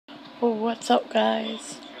What's up,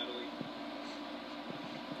 guys?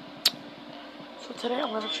 So today I'm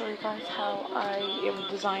going to show you guys how I am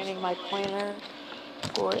designing my planner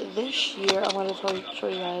for this year. I'm going to show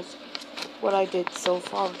you guys what I did so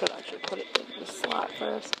far. I'm going to actually put it in the slot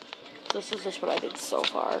first. This is just what I did so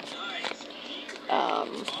far. I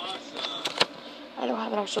don't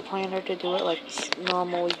have an extra planner to do it like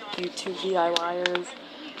normal YouTube DIYers,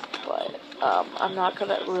 but I'm not going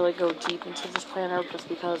to really go deep into this planner just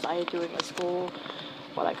because I am doing a school,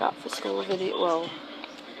 what I got for school video, well,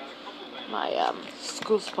 my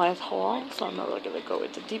school supplies haul, so I'm not really going to go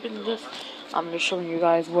into deep into this. I'm just showing you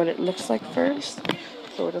guys what it looks like first.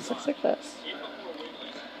 So it just looks like this.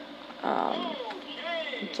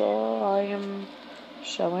 That's all I am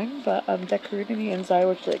showing, but I'm decorating the inside,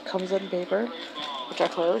 which like comes in paper, which I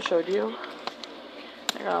clearly showed you.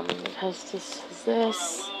 It has this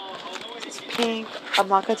pink. I'm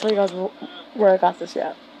not going to tell you guys where I got this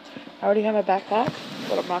yet. I already have my backpack,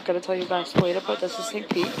 but I'm not going to tell you guys where to put this. Is sneak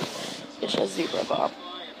peek. It's just zebra bomb.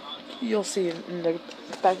 You'll see in the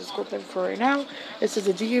back to school thing for right now. This is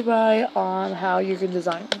a DIY on how you can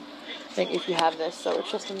design thing if you have this. So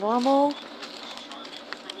it's just a normal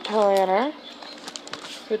planner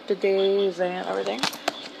with the days and everything.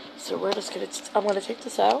 So we're just gonna. I'm gonna take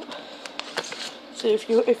this out. So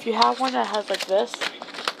if you have one that has like this,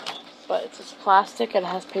 but it's just plastic and it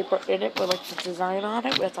has paper in it with like the design on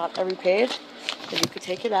it, it's on every page, then you could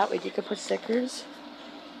take it out and you could put stickers.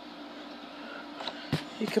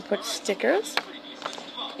 You could put stickers,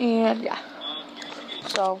 and yeah.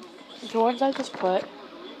 So the ones I just put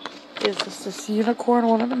is just this unicorn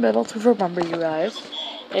one in the middle to remember you guys,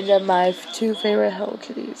 and then my two favorite Hello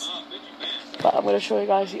Kitties. But I'm gonna show you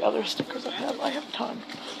guys the other stickers I have. I have a ton.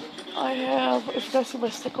 I have, if you guys see my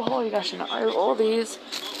sticker haul, you guys should know I have all these.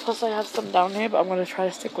 Plus I have some down here, but I'm gonna try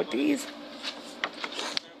to stick with these.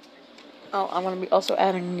 Oh, I'm gonna be also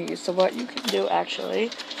adding these. So what you can do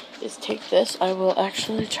actually is take this. I will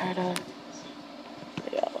actually try to,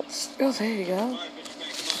 yeah, oh, there you go.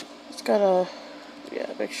 It's gotta,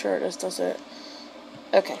 yeah, make sure this does it.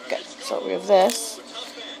 Okay, good. So we have this.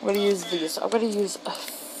 I'm gonna use these. So I'm gonna use a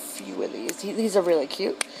few of these. These are really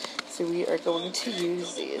cute. So we are going to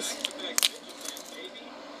use these.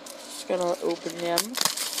 Just gonna open them.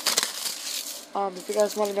 If you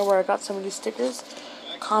guys want to know where I got some of these stickers,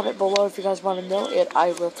 comment below if you guys want to know it.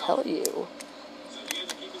 I will tell you.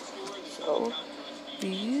 So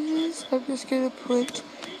these, I'm just gonna put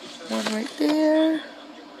one right there,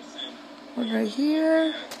 one right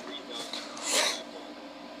here,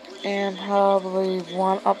 and probably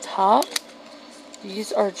one up top.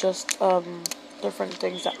 These are just different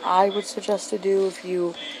things that I would suggest to do if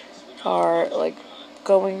you are like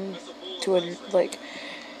going to a like.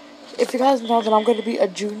 If you guys know that I'm going to be a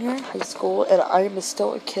junior in high school and I am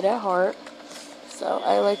still a kid at heart, so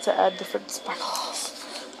I like to add different sparkles.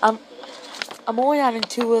 I'm only adding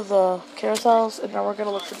 2 of the carousels, and then we're going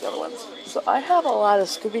to look for the other ones. So I have a lot of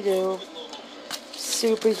Scooby-Doo,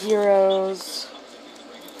 superheroes,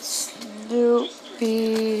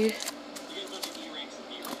 Snoopy,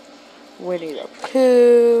 Winnie the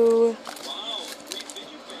Pooh,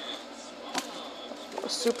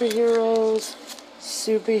 superheroes,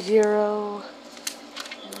 superhero,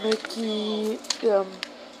 Mickey,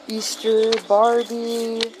 Easter,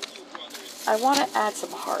 Barbie. I want to add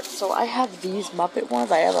some hearts, so I have these Muppet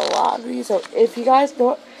ones. I have a lot of these, so if you guys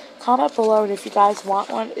don't, comment below, and if you guys want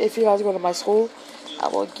one, if you guys go to my school, I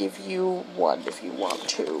will give you one if you want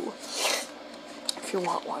to, if you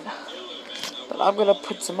want one. But I'm going to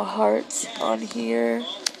put some hearts on here,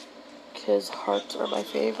 because hearts are my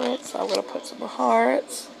favorite, so I'm going to put some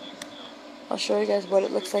hearts. I'll show you guys what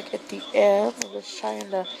it looks like at the end. I'm just trying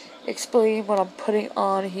to explain what I'm putting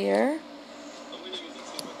on here.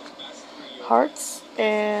 Hearts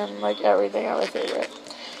and like everything are my favorite.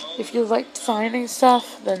 If you like designing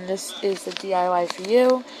stuff, then this is the DIY for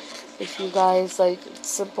you. If you guys like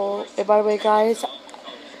simple, and by the way guys,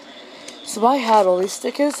 so I had all these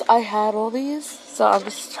stickers, I had all these, so I'm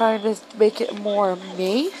just trying to make it more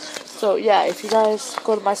me. So yeah, if you guys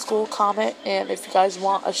go to my school, comment, and if you guys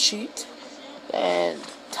want a sheet, and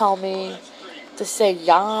tell me to say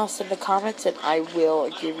yes in the comments, and I will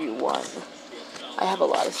give you one. I have a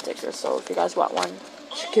lot of stickers, so if you guys want one,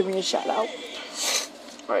 give me a shout out.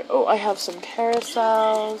 Alright, oh, I have some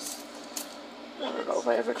carousels. I don't know if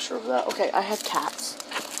I have a picture of that. Okay, I have cats.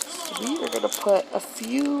 So we are going to put a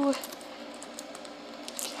few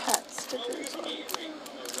cat stickers on.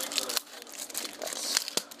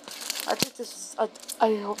 I think this is, I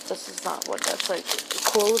hope this is not one that's like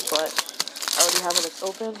closed, but I already have it, it's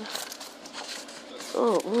open.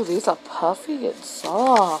 Oh, ooh, these are puffy and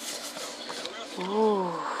soft.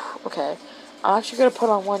 Ooh, okay. I'm actually gonna put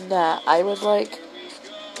on one that I would like,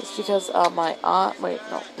 just because my aunt. Wait,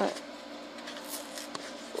 no. Wait.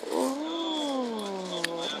 Ooh,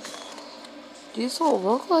 these don't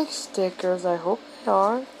look like stickers. I hope they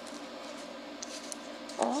are.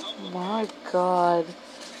 Oh my god,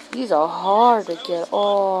 these are hard to get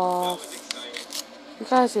off. You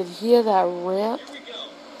guys can hear that rip?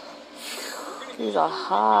 These are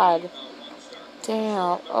hard.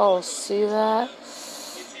 Damn. Oh, see that?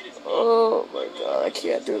 Oh my god, I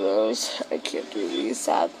can't do those. I can't do these,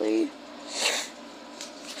 sadly.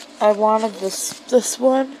 I wanted this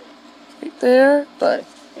one right there, but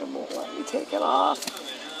it won't let me take it off.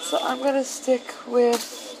 So I'm gonna stick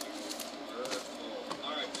with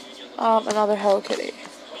another Hello Kitty.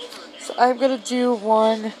 So I'm gonna do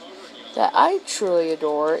one that I truly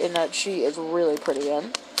adore and that she is really pretty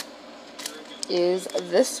in. Is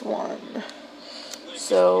this one.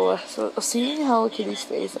 So seeing Hello Kitty's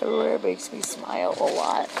face everywhere makes me smile a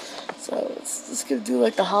lot. So it's just gonna do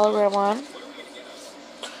like the hologram one.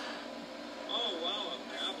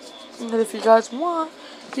 And if you guys want,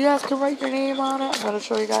 you guys can write your name on it. I'm gonna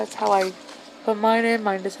show you guys how I put mine in.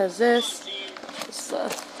 Mine just has this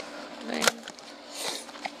thing.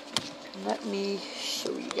 Let me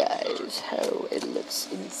show you guys how it looks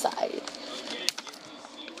inside.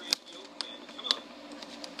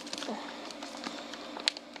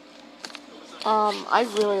 I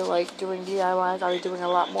really like doing DIYs. I'll be doing a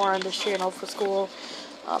lot more on this channel for school.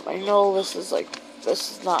 I know this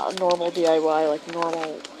is not a normal DIY like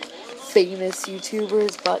normal famous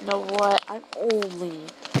YouTubers, but know what? I'm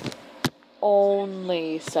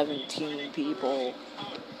only 17 people.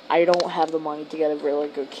 I don't have the money to get a really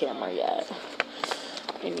good camera yet.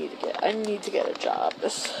 I need to get a job.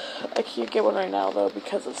 I can't get one right now though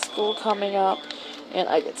because of school coming up, and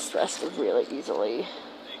I get stressed really easily.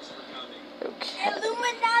 Okay.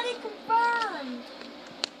 Illuminati confirmed.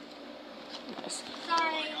 Nice.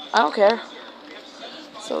 Sorry. I don't care.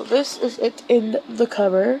 So this is it in the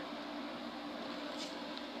cover.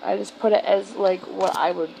 I just put it as like what I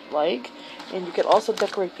would like, and you can also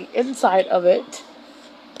decorate the inside of it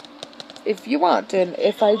if you want. And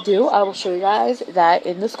if I do, I will show you guys that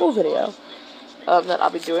in the school video that I'll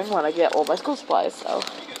be doing when I get all my school supplies. So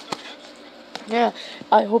yeah,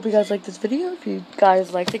 I hope you guys like this video. If you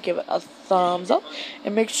guys like it, give it a thumbs up.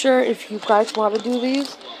 And make sure, if you guys want to do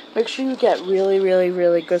these, make sure you get really, really,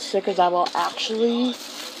 really good stickers that will actually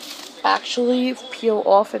peel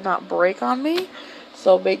off and not break on me.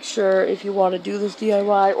 So make sure if you want to do this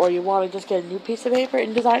DIY or you want to just get a new piece of paper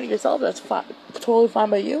and design it yourself, that's fine, totally fine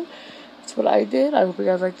by you. That's what I did. I hope you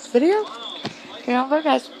guys like this video. Okay, bye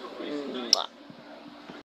guys.